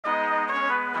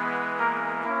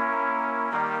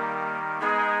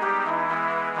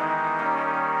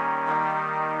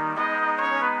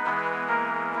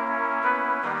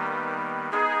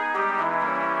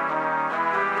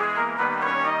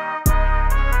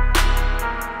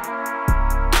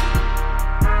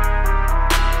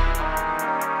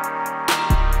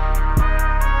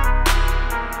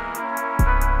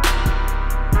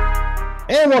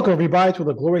welcome everybody to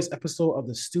the glorious episode of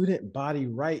the Student Body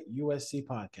Right USC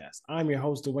podcast. I'm your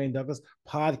host, Dwayne Douglas,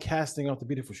 podcasting off the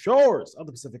beautiful shores of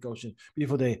the Pacific Ocean.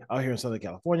 Beautiful day out here in Southern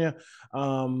California.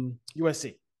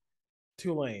 USC,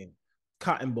 Tulane,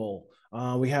 Cotton Bowl.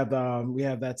 We have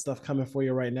that stuff coming for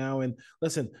you right now. And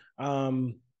listen,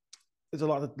 there's a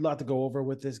lot to go over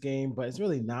with this game, but it's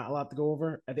really not a lot to go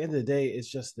over. At the end of the day, it's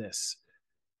just this: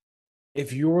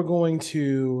 if you're going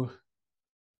to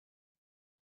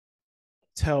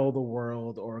tell the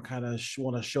world or kind of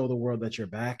want to show the world that you're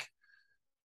back,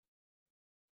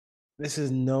 this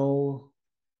is no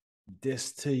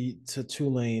diss to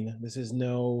Tulane. This is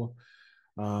no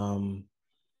I'm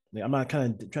not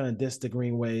kind of trying to diss the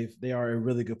Green Wave. They are a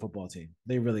really good football team.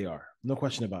 They really are. No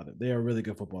question about it. They are a really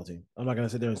good football team. I'm not gonna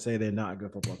sit there and say they're not a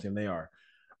good football team. They are.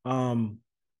 Um,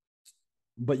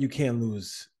 but you can't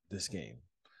lose this game.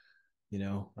 You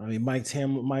know, I mean, Mike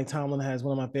Tomlin has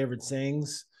one of my favorite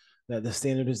sayings that the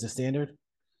standard is the standard.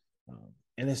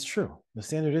 And it's true. The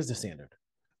standard is the standard.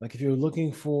 Like if you're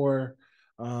looking for,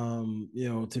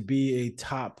 to be a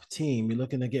top team, you're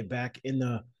looking to get back in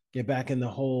the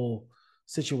whole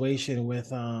situation with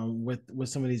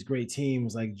some of these great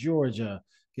teams like Georgia.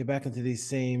 Get back into these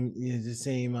same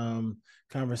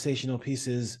conversational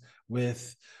pieces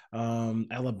with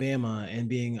Alabama and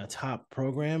being a top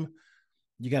program.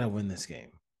 You got to win this game.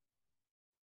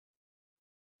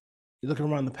 You're looking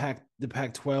around the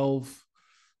Pac-12.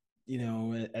 You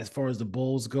know, as far as the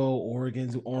Bulls go,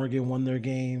 Oregon won their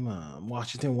game.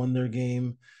 Washington won their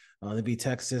game. They beat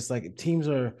Texas. Like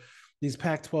these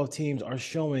Pac-12 teams are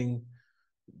showing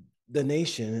the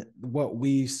nation what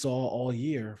we saw all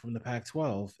year from the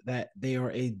Pac-12, that they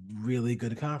are a really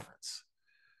good conference.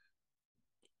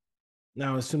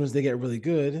 Now, as soon as they get really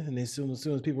good, and as soon as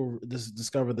people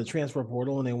discover the transfer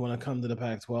portal and they want to come to the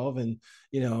Pac-12,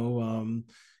 and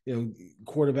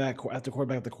quarterback after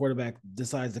quarterback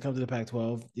decides to come to the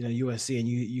Pac-12, USC and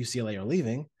UCLA are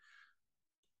leaving.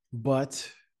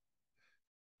 But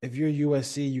if you're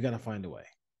USC, you got to find a way.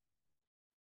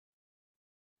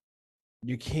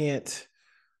 You can't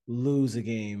lose a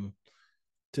game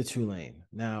to Tulane.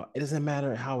 Now, it doesn't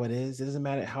matter how it is. It doesn't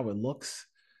matter how it looks.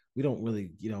 We don't really,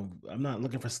 I'm not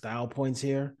looking for style points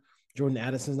here. Jordan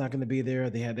Addison's not going to be there.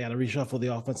 They had to reshuffle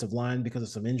the offensive line because of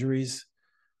some injuries.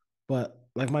 But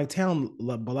like Mike Tomlin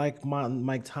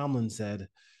said, and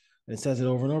it says it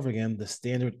over and over again, the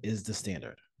standard is the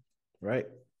standard, right?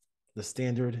 The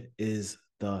standard is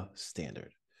the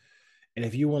standard. And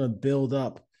if you want to build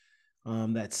up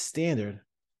that standard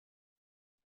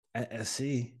at SC,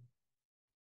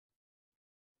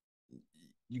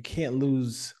 you can't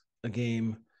lose a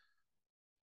game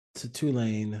to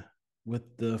Tulane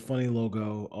with the funny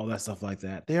logo, all that stuff like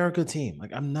that. They are a good team.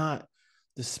 Like, I'm not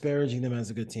disparaging them as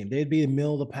a good team. They'd be a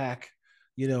middle of the pack,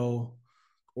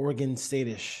 Oregon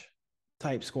State-ish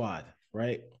type squad,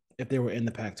 right? If they were in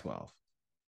the Pac-12.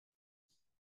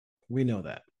 We know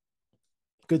that.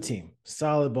 Good team,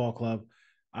 solid ball club.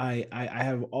 I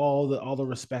have all the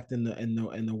respect in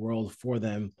the world for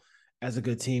them as a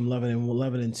good team.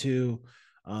 11-2.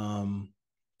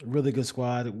 Really good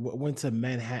squad. Went to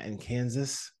Manhattan,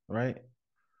 Kansas, right?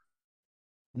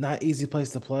 Not easy place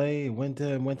to play. Went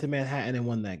to Manhattan and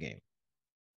won that game.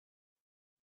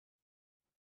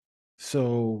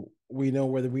 So we know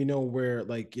where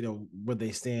where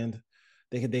they stand.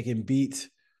 They can beat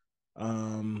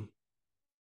some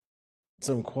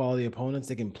quality opponents.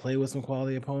 They can play with some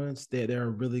quality opponents. They're a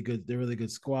really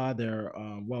good squad. They're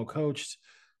well coached,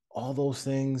 all those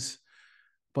things.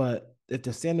 But if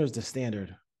the standard is the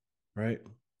standard, right?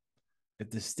 If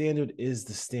the standard is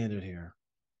the standard here,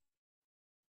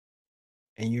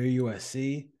 and you're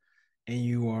USC, and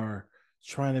you are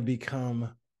trying to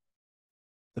become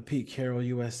the Pete Carroll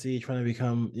USC, trying to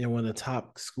become one of the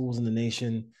top schools in the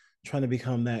nation, trying to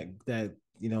become that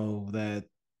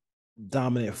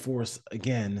dominant force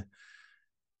again,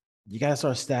 you got to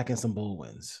start stacking some bowl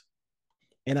wins.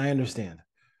 And I understand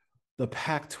the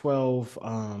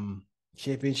Pac-12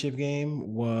 championship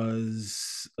game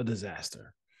was a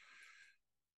disaster.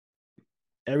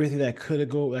 Everything that could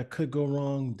go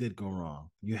wrong did go wrong.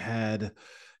 You had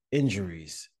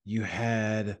injuries. You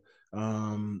had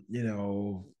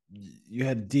you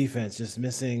had defense just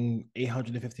missing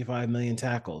 855 million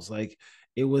tackles. Like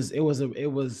it was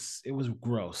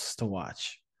gross to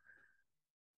watch.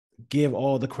 Give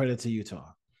all the credit to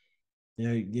Utah.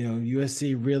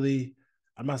 USC really,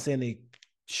 I'm not saying they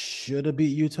should have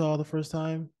beat Utah the first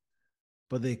time,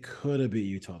 but they could have beat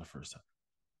Utah the first time.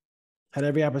 Had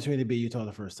every opportunity to beat Utah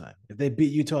the first time. If they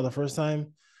beat Utah the first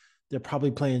time, they're probably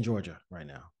playing Georgia right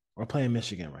now or playing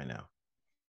Michigan right now.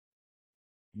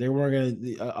 They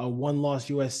weren't gonna a one loss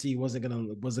USC wasn't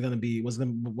gonna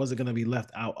be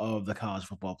left out of the college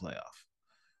football playoff.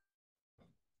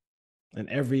 And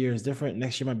every year is different.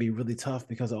 Next year might be really tough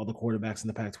because of all the quarterbacks in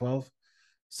the Pac-12.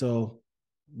 So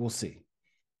we'll see.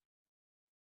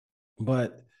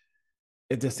 But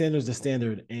if the standard is the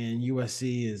standard and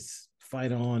USC is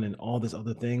fight on and all this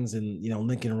other things, and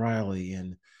Lincoln Riley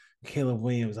and Caleb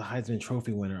Williams, a Heisman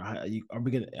Trophy winner, are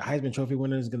we gonna Heisman Trophy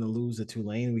winner is gonna lose to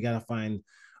Tulane? We got to find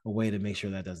a way to make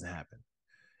sure that doesn't happen.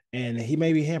 And he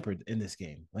may be hampered in this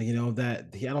game. I don't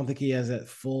think he has that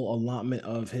full allotment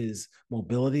of his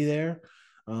mobility there.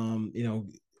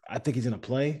 I think he's going to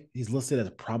play. He's listed as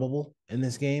probable in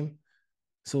this game.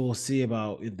 So we'll see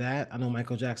about that. I know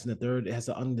Michael Jackson the third has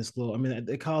an undisclosed. I mean,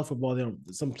 at college football, they don't,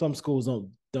 some schools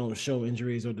don't show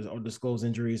injuries or disclose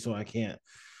injuries, so I can't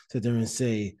sit there and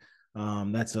say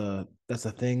that's a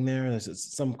thing there.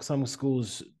 There's some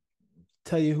schools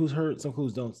tell you who's hurt. Some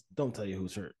schools don't tell you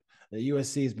who's hurt. The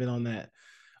USC has been on that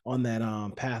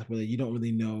path where you don't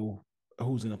really know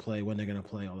who's going to play, when they're going to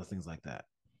play, all the things like that.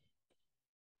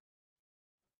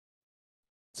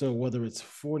 So whether it's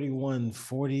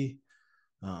 41-40,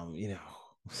 it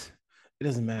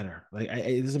doesn't matter.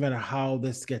 It doesn't matter how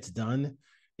this gets done.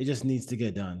 It just needs to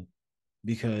get done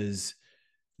because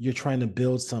you're trying to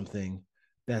build something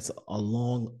that's a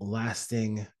long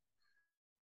lasting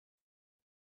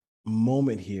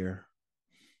moment here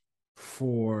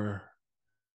for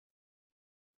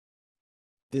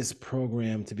this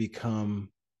program to become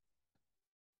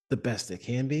the best it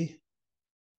can be,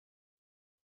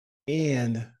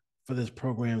 and for this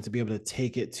program to be able to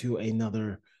take it to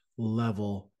another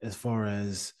level as far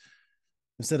as,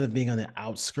 instead of being on the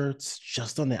outskirts,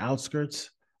 just on the outskirts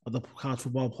of the college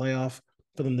football playoff,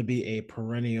 for them to be a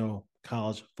perennial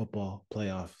college football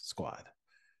playoff squad.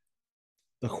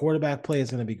 The quarterback play is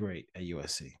going to be great at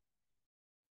USC.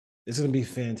 It's going to be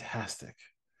fantastic.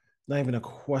 Not even a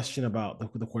question about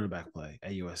the quarterback play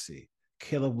at USC.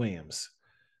 Caleb Williams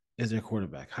is their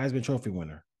quarterback, Heisman Trophy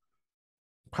winner.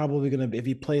 Probably going to, if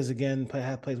he plays again,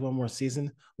 plays one more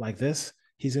season like this,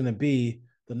 he's going to be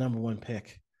the number one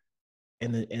pick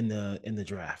in the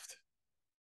draft.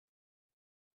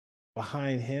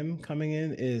 Behind him coming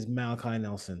in is Malachi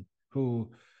Nelson,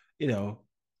 who, you know,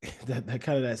 that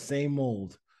kind of that same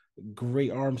mold.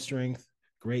 Great arm strength,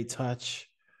 great touch,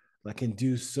 like can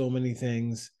do so many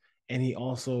things. And he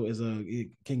also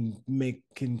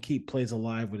can keep plays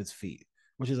alive with his feet,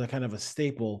 which is a kind of a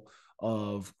staple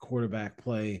of quarterback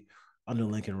play under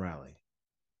Lincoln Riley.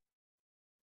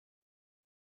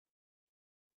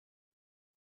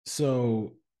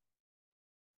 So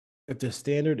if the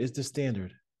standard is the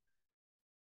standard,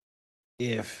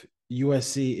 if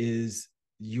USC is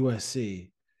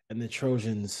USC and the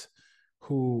Trojans,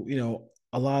 who,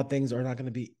 a lot of things are not going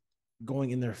to be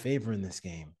going in their favor in this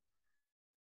game.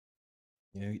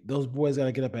 Those boys got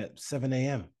to get up at 7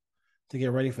 a.m. to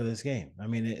get ready for this game. I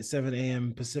mean, it's 7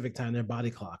 a.m. Pacific time, their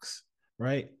body clocks,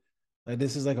 right? Like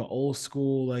this is like an old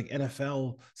school like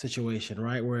NFL situation,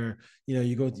 right? Where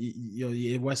you go,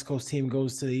 the West Coast team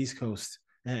goes to the East Coast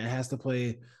and it has to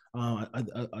play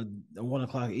a 1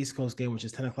 o'clock East Coast game, which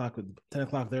is 10 o'clock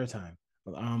their time,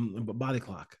 body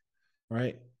clock,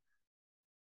 right?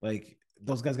 Like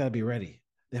those guys got to be ready.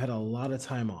 They had a lot of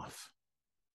time off.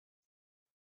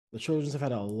 The Trojans have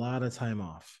had a lot of time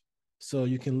off. So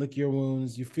you can lick your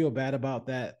wounds. You feel bad about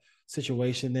that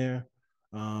situation there.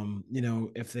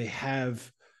 If they have,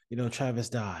 Travis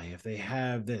Dye, if they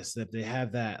have this, if they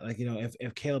have that, like,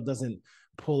 if Caleb doesn't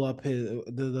pull up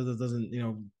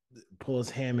doesn't, pull his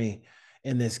hammy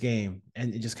in this game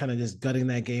and just kind of just gutting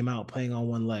that game out, playing on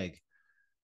one leg.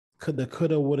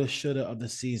 Coulda, woulda, shoulda of the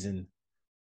season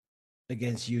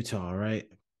against Utah, right?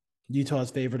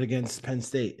 Utah's favored against Penn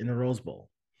State in the Rose Bowl.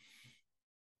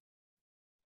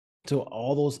 So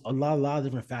a lot of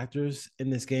different factors in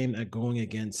this game are going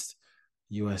against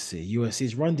USC.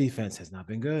 USC's run defense has not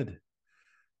been good.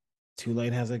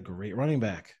 Tulane has a great running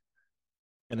back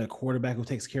and a quarterback who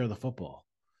takes care of the football.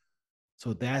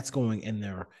 So that's going in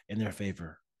their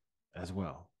favor as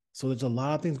well. So there's a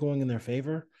lot of things going in their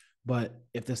favor. But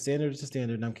if the standard is the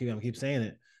standard, and I keep saying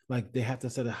it, like they have to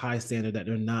set a high standard that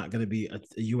they're not going to be a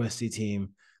USC team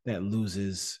that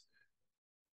loses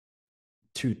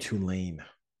to Tulane.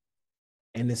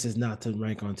 And this is not to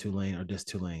rank on Tulane or just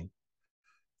Tulane,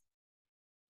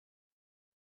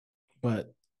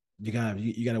 but you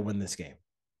gotta win this game.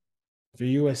 If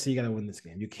you're USC, you gotta win this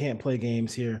game. You can't play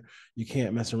games here. You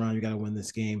can't mess around. You gotta win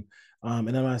this game. And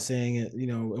I'm not saying it.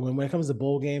 When it comes to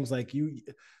bowl games, like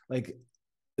the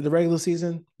regular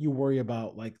season, you worry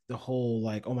about like the whole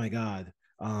like, oh my god,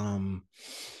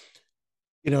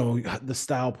 the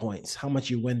style points, how much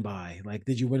you win by. Like,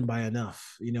 did you win by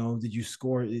enough? Did you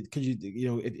score? Could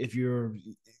you, if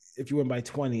you win by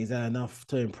 20, is that enough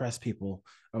to impress people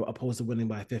opposed to winning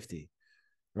by 50?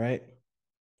 Right.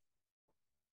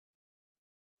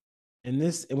 And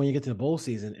when you get to the bowl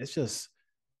season, it's just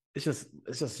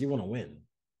you want to win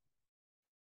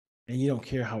and you don't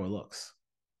care how it looks.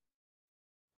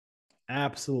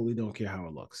 Absolutely don't care how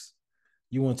it looks.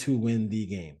 You want to win the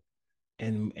game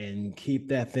and keep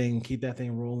that thing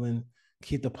rolling,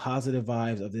 keep the positive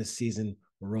vibes of this season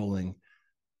rolling.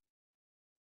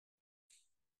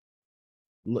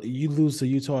 You lose to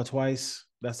Utah twice.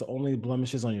 That's the only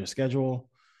blemishes on your schedule.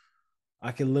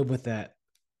 I can live with that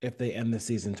if they end the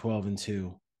season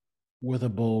 12-2 with a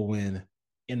bowl win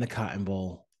in the Cotton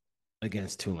Bowl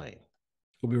against Tulane.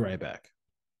 We'll be right back.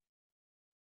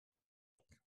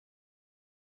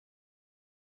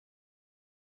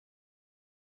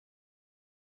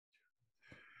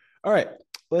 All right,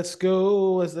 let's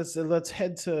go. Let's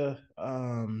head to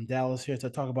Dallas here to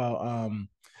talk about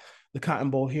the Cotton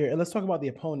Bowl here, and let's talk about the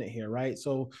opponent here, right?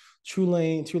 So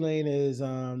Tulane is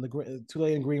the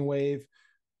Tulane Green Wave,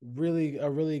 really a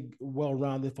really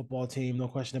well-rounded football team, no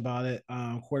question about it.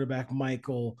 Quarterback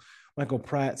Michael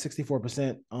Pratt,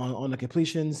 64% on the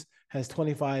completions, has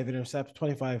 25 interceptions,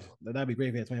 25. That'd be great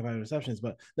if he had 25 interceptions,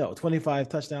 but no, 25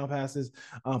 touchdown passes,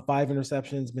 5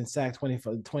 interceptions, been sacked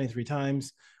 23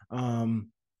 times. Um,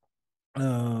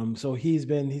 so he's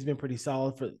been pretty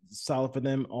solid for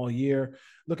them all year.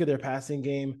 Look at their passing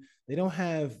game.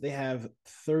 They have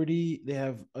 30.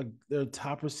 Their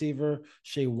top receiver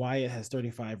Shea Wyatt has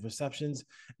 35 receptions.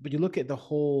 But you look at the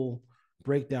whole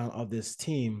breakdown of this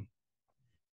team,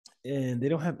 and they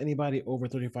don't have anybody over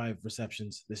 35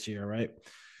 receptions this year, right?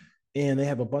 And they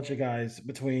have a bunch of guys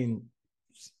between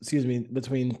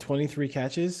 23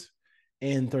 catches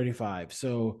and 35.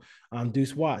 So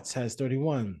Deuce Watts has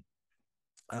 31.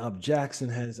 Jackson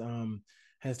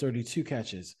has 32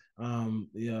 catches.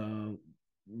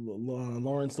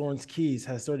 Lawrence Keys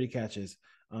has 30 catches.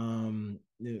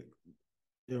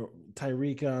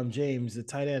 Tyreek James, the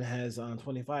tight end, has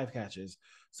 25 catches.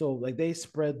 So like they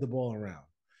spread the ball around.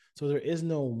 So there is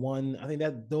no one. I think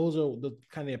that those are the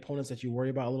kind of opponents that you worry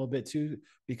about a little bit too,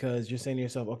 because you're saying to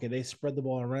yourself, okay, they spread the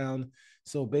ball around.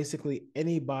 So basically,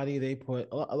 anybody they put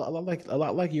a lot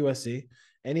like USC,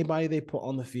 anybody they put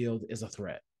on the field is a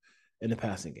threat in the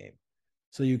passing game.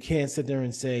 So you can't sit there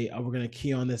and say, "Oh, we're going to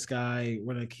key on this guy.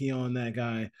 We're going to key on that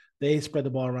guy." They spread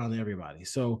the ball around to everybody.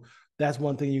 So that's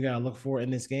one thing you got to look for in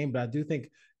this game. But I do think,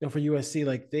 for USC,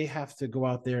 like they have to go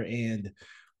out there and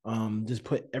just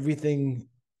put everything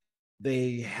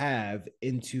they have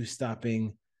into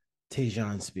stopping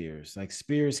Tajon Spears. Like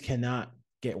Spears cannot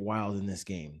get wild in this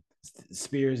game.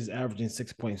 Spears is averaging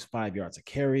 6.5 yards a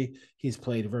carry. He's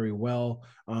played very well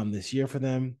this year for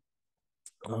them.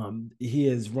 He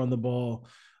has run the ball,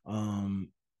 um,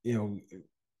 you know,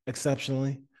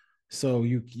 exceptionally. So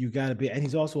you got to be, and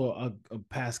he's also a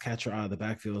pass catcher out of the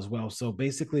backfield as well. So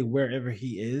basically, wherever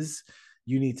he is,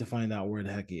 you need to find out where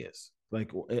the heck he is. Like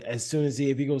as soon as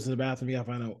if he goes to the bathroom, you got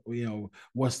to find out,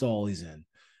 what stall he's in.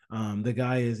 The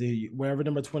guy is wherever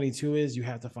number 22 is, you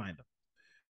have to find him.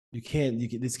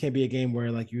 This can't be a game where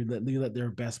like you let their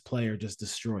best player just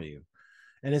destroy you.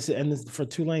 And for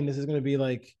Tulane, this is going to be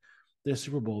like their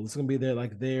Super Bowl. This is going to be their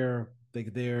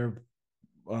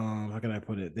how can I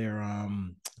put it? Their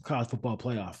college football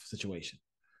playoff situation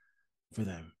for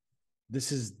them.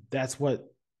 That's what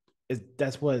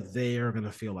they are going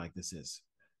to feel like this is.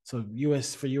 So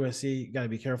for USC, you got to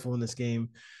be careful in this game,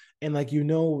 and like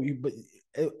but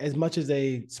as much as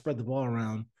they spread the ball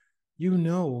around, you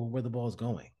know where the ball is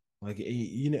going. Like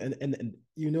and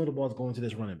you know the ball is going to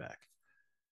this running back.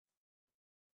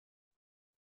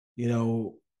 you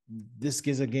know, this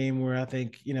is a game where I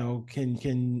think,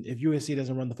 can if USC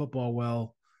doesn't run the football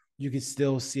well, you can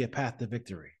still see a path to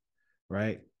victory,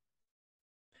 right?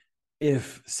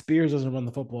 If Spears doesn't run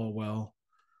the football well,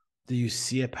 do you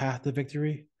see a path to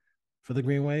victory for the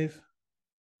Green Wave?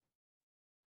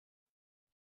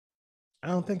 I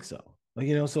don't think so.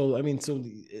 So I mean, so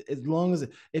as long as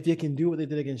if you can do what they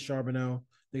did against Charbonneau,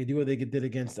 they can do what they did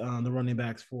against the running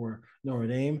backs for Notre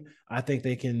Dame. I think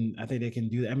they can. I think they can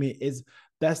do that. I mean, is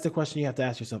that's the question you have to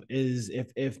ask yourself: is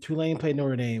if Tulane played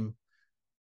Notre Dame,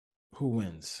 who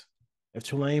wins? If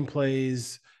Tulane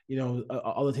plays,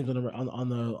 other teams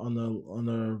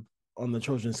on the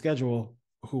Trojan schedule,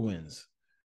 who wins?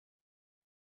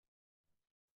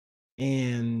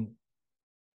 And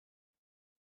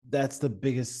that's the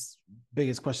biggest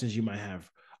questions you might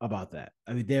have about that.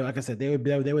 I mean, like I said, they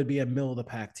would be a middle of the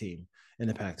pack team in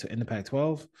the Pac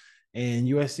 12, And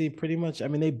USC pretty much, I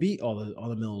mean, they beat all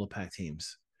the middle of the pack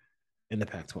teams in the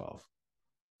Pac-12.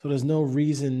 So there's no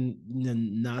reason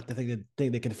not to think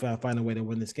they can find a way to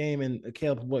win this game. And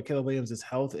Caleb Williams'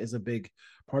 health is a big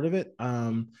part of it.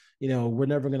 We're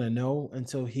never gonna know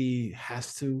until he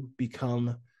has to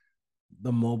become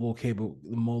the mobile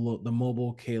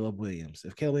Caleb Williams.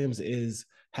 If Caleb Williams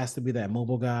has to be that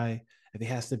mobile guy, if he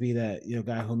has to be that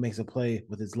guy who makes a play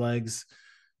with his legs,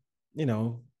 you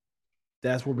know,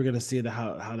 that's where we're gonna see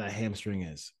how that hamstring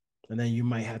is. And then you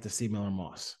might have to see Miller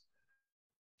Moss.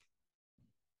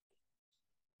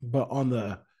 But on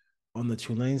the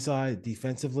Tulane side,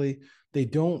 defensively, they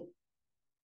don't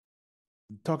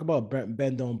talk about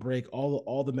bend don't break.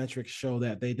 All the metrics show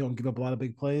that they don't give up a lot of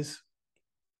big plays,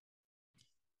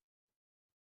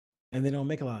 and they don't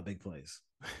make a lot of big plays.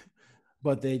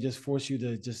 But they just force you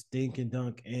to just dink and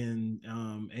dunk and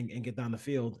get down the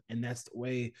field, and that's the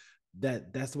way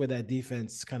that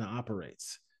defense kind of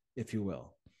operates, if you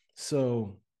will.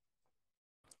 So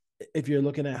if you're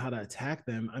looking at how to attack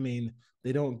them, I mean,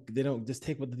 they don't just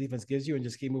take what the defense gives you and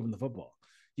just keep moving the football.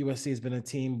 USC has been a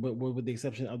team, but with the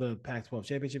exception of the Pac-12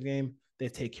 championship game, they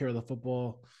take care of the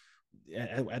football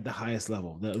at the highest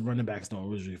level. The running backs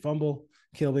don't usually fumble.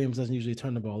 Caleb Williams doesn't usually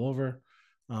turn the ball over.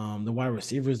 The wide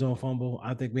receivers don't fumble.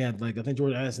 I think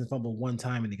Jordan Addison fumbled one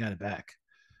time and he got it back.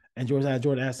 And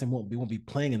Jordan Addison won't be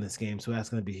playing in this game, so that's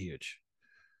going to be huge.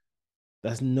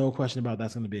 That's no question about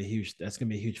that's gonna be a huge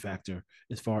factor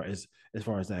as far as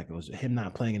that goes. Him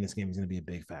not playing in this game is gonna be a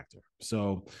big factor.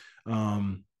 So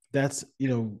that's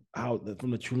how from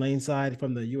the Tulane side,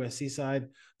 from the USC side,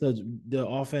 the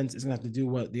offense is gonna have to do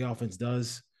what the offense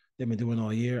does. They've been doing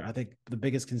all year. I think the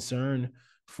biggest concern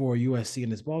for USC in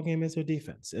this ball game is their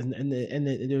defense, and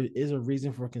there is a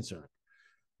reason for concern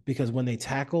because when they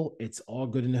tackle, it's all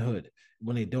good in the hood.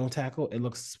 When they don't tackle, it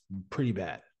looks pretty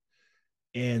bad.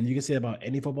 And you can say about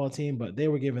any football team, but they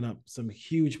were giving up some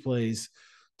huge plays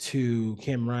to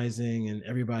Cam Rising and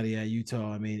everybody at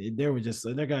Utah. I mean,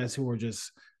 they're guys who were just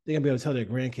they're gonna be able to tell their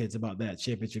grandkids about that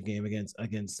championship game against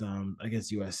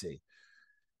USC.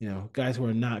 Guys who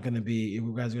are not gonna be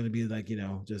guys are gonna be like,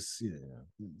 just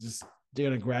they're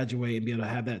gonna graduate and be able to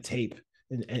have that tape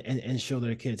and show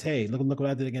their kids, hey, look what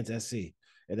I did against SC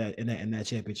in that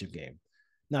championship game.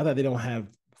 Not that they don't have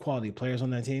quality players on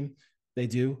that team, they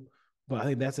do, but I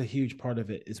think that's a huge part of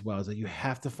it as well. Is that you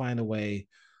have to find a way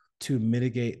to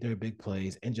mitigate their big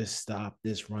plays and just stop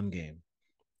this run game.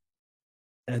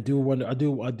 And I do wonder, I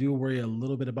do worry a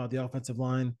little bit about the offensive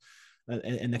line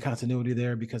and the continuity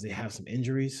there because they have some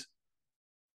injuries.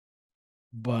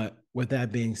 But with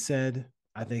that being said,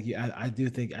 I do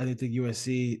think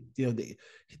USC,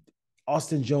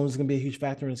 Austin Jones is going to be a huge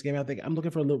factor in this game. I think I'm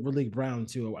looking for a little Raleek Brown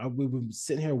too. We've been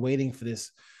sitting here waiting for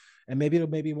this, and maybe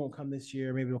it won't come this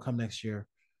year. Maybe it'll come next year,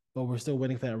 but we're still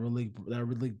waiting for that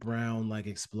Raleek Brown like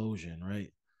explosion,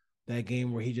 right? That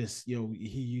game where he just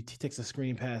he takes a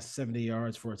screen pass 70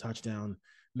 yards for a touchdown,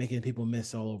 making people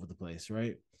miss all over the place,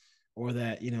 right? Or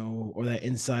that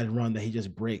inside run that he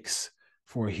just breaks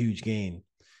for a huge gain,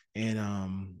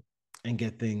 and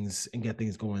get things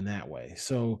going that way.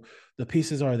 So the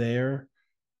pieces are there.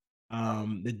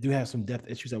 They do have some depth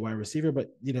issues at wide receiver, but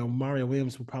Mario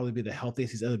Williams will probably be the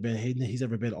healthiest he's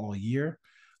ever been all year.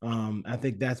 I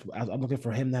think I'm looking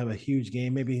for him to have a huge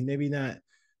game.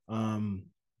 Um,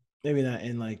 maybe not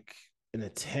in like in a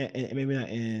 10, maybe not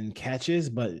in catches,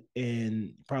 but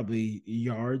in probably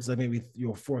yards, like maybe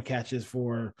 4 catches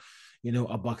for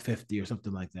 $150 or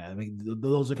something like that. I mean,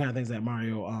 those are kind of things that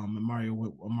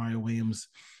Mario Williams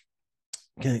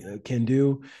can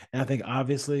do. And I think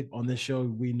obviously on this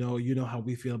show, how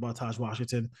we feel about Taj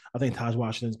Washington. I think Taj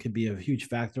Washington could be a huge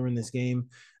factor in this game.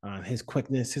 His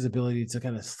quickness, his ability to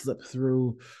kind of slip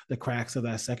through the cracks of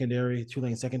that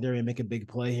Tulane secondary, and make a big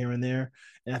play here and there.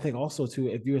 And I think also too,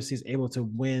 if USC is able to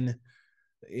win,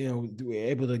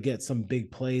 able to get some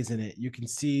big plays in it, you can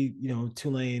see,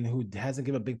 Tulane, who hasn't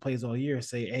given up big plays all year,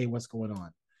 say, hey, what's going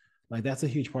on? Like that's a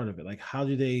huge part of it. Like how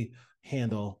do they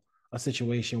handle a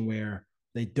situation where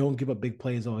they don't give up big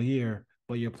plays all year,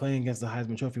 but you're playing against the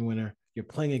Heisman Trophy winner, you're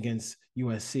playing against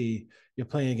USC, you're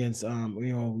playing against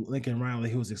Lincoln Riley,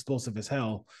 who's explosive as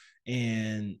hell,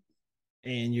 and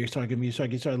you start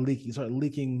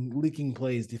leaking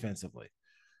plays defensively.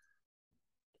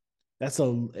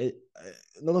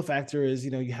 Another factor is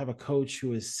you have a coach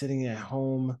who is sitting at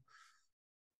home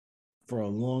for a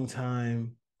long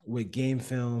time with game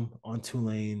film on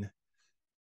Tulane.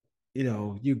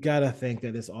 You gotta think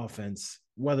that this offense,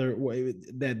 whether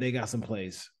that they got some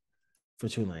plays for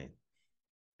Tulane,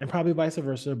 and probably vice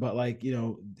versa. But like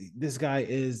this guy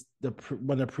is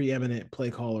one of the preeminent play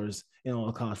callers in all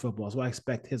of college football, so I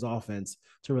expect his offense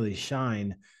to really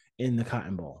shine in the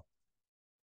Cotton Bowl.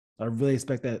 I really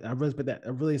expect that. I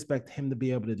really expect him to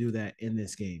be able to do that in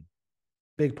this game.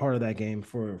 Big part of that game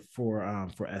for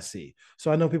SC.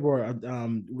 So I know people are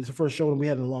it was the first show we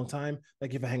had in a long time.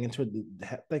 Thank you for hanging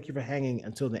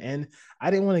until the end. I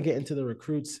didn't want to get into the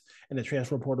recruits and the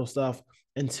transfer portal stuff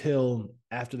until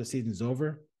after the season's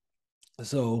over.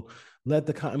 So let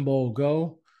the Cotton Bowl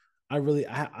go. I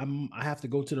have to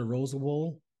go to the Rose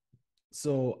Bowl,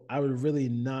 so I would really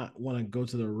not want to go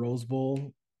to the Rose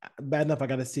Bowl. Bad enough, I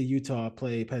got to see Utah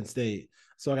play Penn State.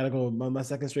 So I got to go my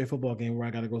second straight football game where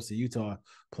I got to go see Utah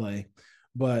play.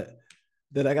 But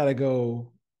then I got to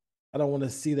go. I don't want to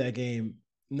see that game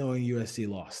knowing USC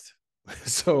lost.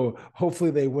 So hopefully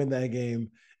they win that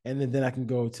game, and then I can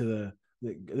go to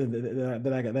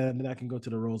then I can go to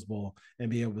the Rose Bowl and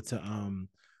be able to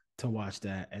watch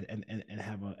that and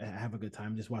have a good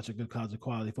time. Just watch a good college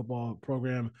quality football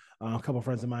program. A couple of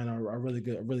friends of mine are really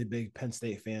good, really big Penn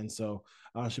State fans, so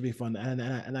it should be fun.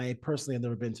 And I personally have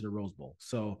never been to the Rose Bowl,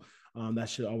 so that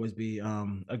should always be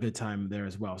a good time there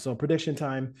as well. So prediction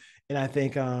time, and I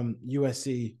think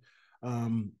USC,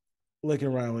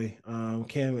 Lincoln Riley,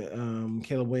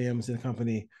 Caleb Williams and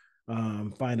company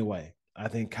find a way. I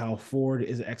think Kyle Ford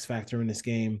is an X factor in this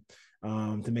game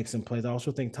to make some plays. I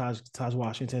also think Taj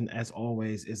Washington, as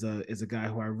always, is a guy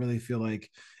who I really feel like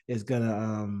is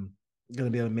gonna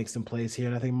be able to make some plays here.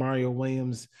 And I think Mario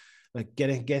Williams, like get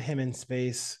him in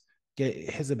space, get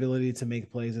his ability to make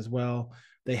plays as well.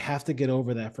 They have to get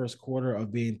over that first quarter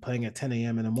of being playing at 10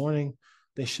 a.m. in the morning.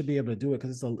 They should be able to do it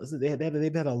because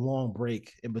they've had a long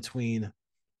break in between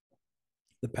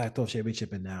the Pac-12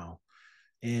 championship and now,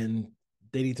 and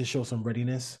they need to show some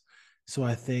readiness. So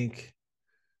I think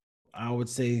I would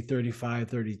say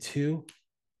 35-32.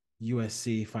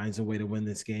 USC finds a way to win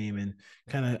this game and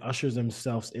kind of ushers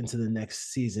themselves into the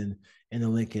next season in the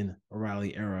Lincoln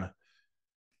Riley era,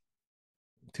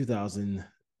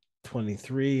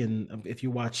 2023. And if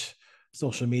you watch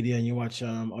social media and you watch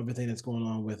everything that's going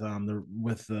on with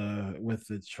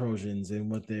the Trojans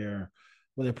and what they're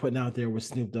putting out there with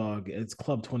Snoop Dogg, it's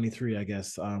Club 23, I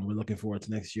guess. We're looking forward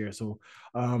to next year. So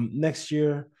next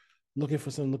year, looking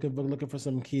for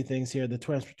some key things here. The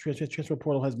transfer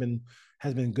portal has been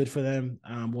good for them.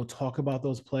 We'll talk about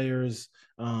those players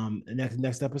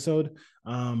next episode,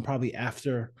 probably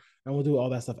after, and we'll do all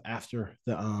that stuff after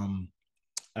the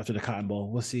Cotton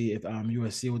Bowl. We'll see if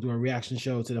USC will do a reaction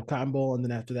show to the Cotton Bowl, and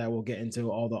then after that, we'll get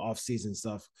into all the off-season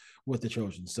stuff with the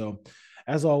Trojans. So,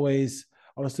 as always,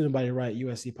 on a Student Body Right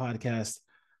USC podcast,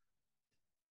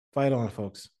 fight on,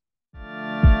 folks.